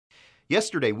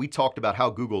Yesterday, we talked about how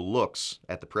Google looks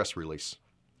at the press release.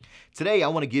 Today, I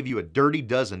want to give you a dirty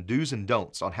dozen do's and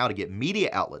don'ts on how to get media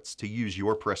outlets to use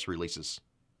your press releases.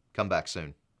 Come back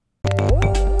soon.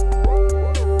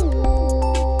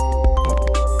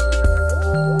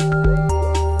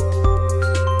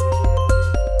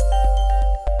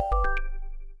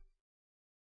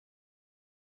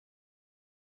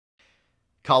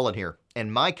 Colin here,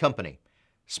 and my company,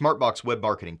 SmartBox Web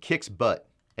Marketing, kicks butt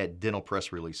at dental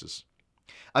press releases.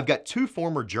 I've got 2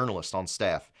 former journalists on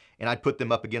staff, and I'd put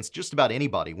them up against just about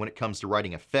anybody when it comes to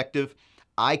writing effective,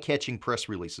 eye-catching press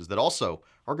releases that also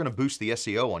are going to boost the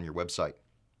SEO on your website.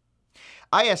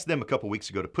 I asked them a couple weeks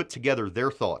ago to put together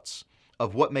their thoughts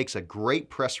of what makes a great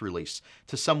press release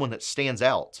to someone that stands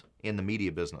out in the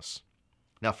media business.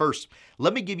 Now first,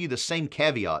 let me give you the same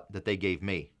caveat that they gave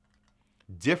me.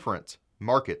 Different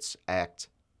markets act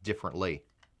differently.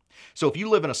 So if you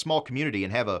live in a small community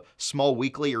and have a small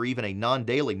weekly or even a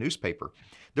non-daily newspaper,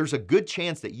 there's a good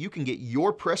chance that you can get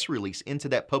your press release into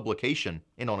that publication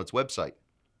and on its website.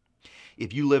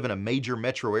 If you live in a major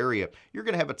metro area, you're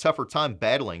going to have a tougher time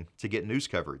battling to get news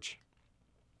coverage.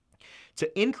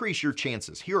 To increase your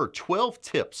chances, here are 12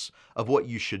 tips of what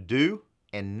you should do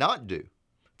and not do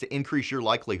to increase your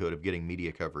likelihood of getting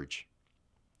media coverage.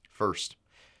 First,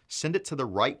 send it to the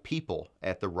right people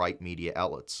at the right media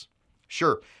outlets.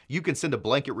 Sure, you can send a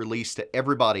blanket release to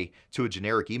everybody to a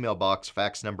generic email box,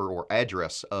 fax number, or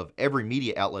address of every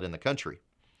media outlet in the country.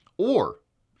 Or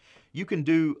you can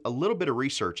do a little bit of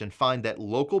research and find that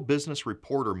local business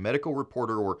reporter, medical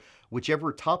reporter, or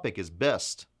whichever topic is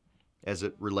best as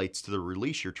it relates to the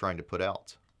release you're trying to put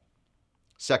out.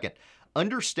 Second,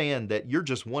 understand that you're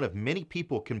just one of many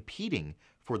people competing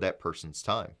for that person's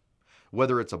time.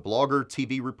 Whether it's a blogger,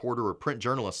 TV reporter, or print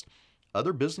journalist,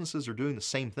 other businesses are doing the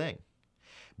same thing.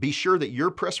 Be sure that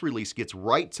your press release gets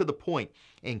right to the point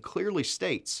and clearly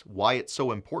states why it's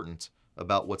so important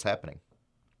about what's happening.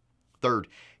 Third,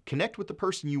 connect with the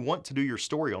person you want to do your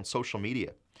story on social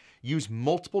media. Use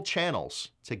multiple channels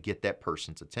to get that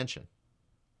person's attention.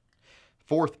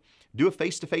 Fourth, do a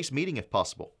face-to-face meeting if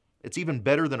possible. It's even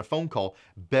better than a phone call,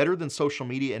 better than social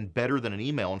media, and better than an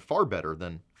email, and far better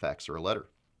than fax or a letter.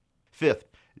 Fifth,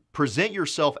 present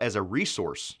yourself as a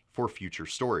resource for future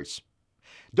stories.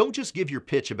 Don't just give your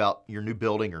pitch about your new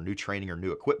building or new training or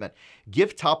new equipment.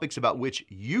 Give topics about which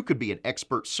you could be an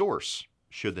expert source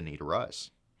should the need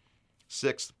arise.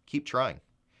 Sixth, keep trying.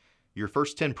 Your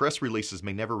first 10 press releases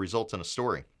may never result in a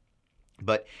story,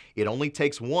 but it only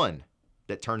takes one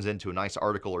that turns into a nice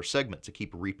article or segment to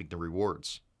keep reaping the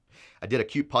rewards. I did a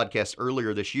cute podcast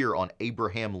earlier this year on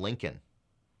Abraham Lincoln.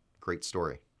 Great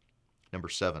story. Number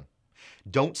 7.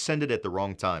 Don't send it at the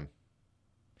wrong time.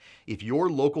 If your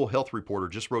local health reporter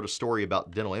just wrote a story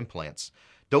about dental implants,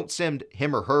 don't send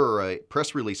him or her a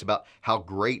press release about how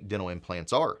great dental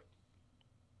implants are.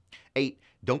 8.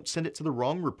 Don't send it to the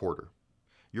wrong reporter.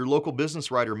 Your local business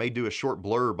writer may do a short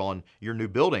blurb on your new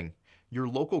building. Your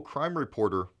local crime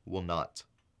reporter will not.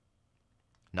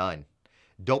 9.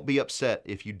 Don't be upset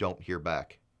if you don't hear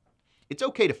back. It's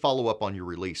okay to follow up on your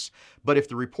release, but if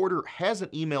the reporter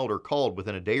hasn't emailed or called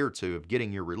within a day or two of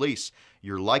getting your release,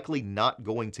 you're likely not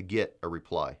going to get a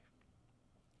reply.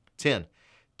 10.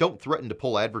 Don't threaten to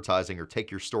pull advertising or take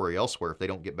your story elsewhere if they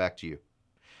don't get back to you.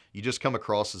 You just come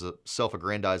across as a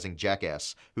self-aggrandizing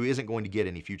jackass who isn't going to get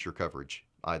any future coverage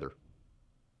either.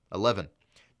 11.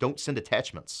 Don't send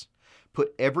attachments.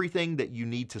 Put everything that you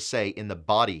need to say in the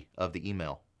body of the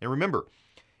email. And remember,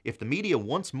 if the media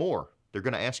wants more, they're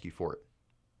going to ask you for it.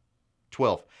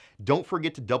 12. Don't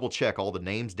forget to double check all the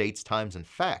names, dates, times, and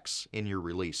facts in your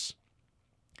release.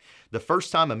 The first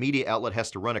time a media outlet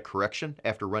has to run a correction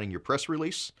after running your press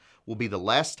release will be the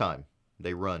last time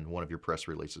they run one of your press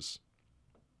releases.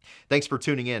 Thanks for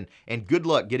tuning in, and good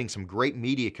luck getting some great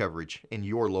media coverage in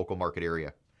your local market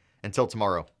area. Until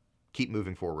tomorrow, keep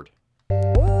moving forward.